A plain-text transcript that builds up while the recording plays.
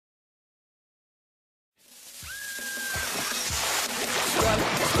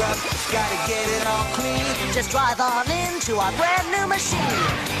up, gotta get it all clean. Just drive on into our brand new machine.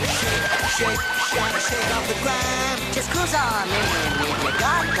 Shake, gotta shake off the grime. Just cruise on in if you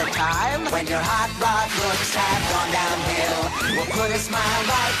got the time. When your hot rod looks have gone downhill, we'll put a smile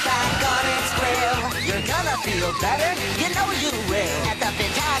right back on its grill. You're gonna feel better, you know you will, at the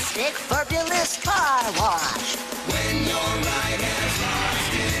Phin-tastic Ferb-ulous car wash. When your ride has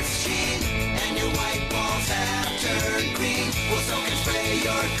lost its sheen and your white balls have turned green, we'll soak and spray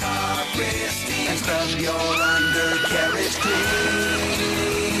your car pristine and scrub your undercarriage clean.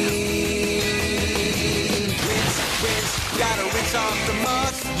 Rinse, gotta rinse off the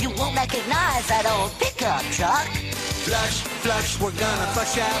muck. You won't recognize that old pickup truck. Flush, we're gonna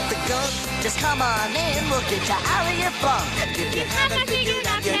flush out the gunk. Just come on in, we'll get you out of your bunk. If you haven't figured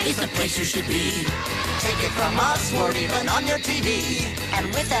out yet, it's the place you should be. Take it from us, we're even on your TV. And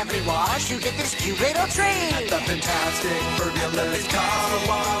with every wash, you get this cute little treat. At the Phin-tastic Ferb-ulous car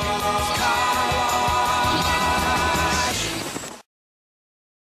wash.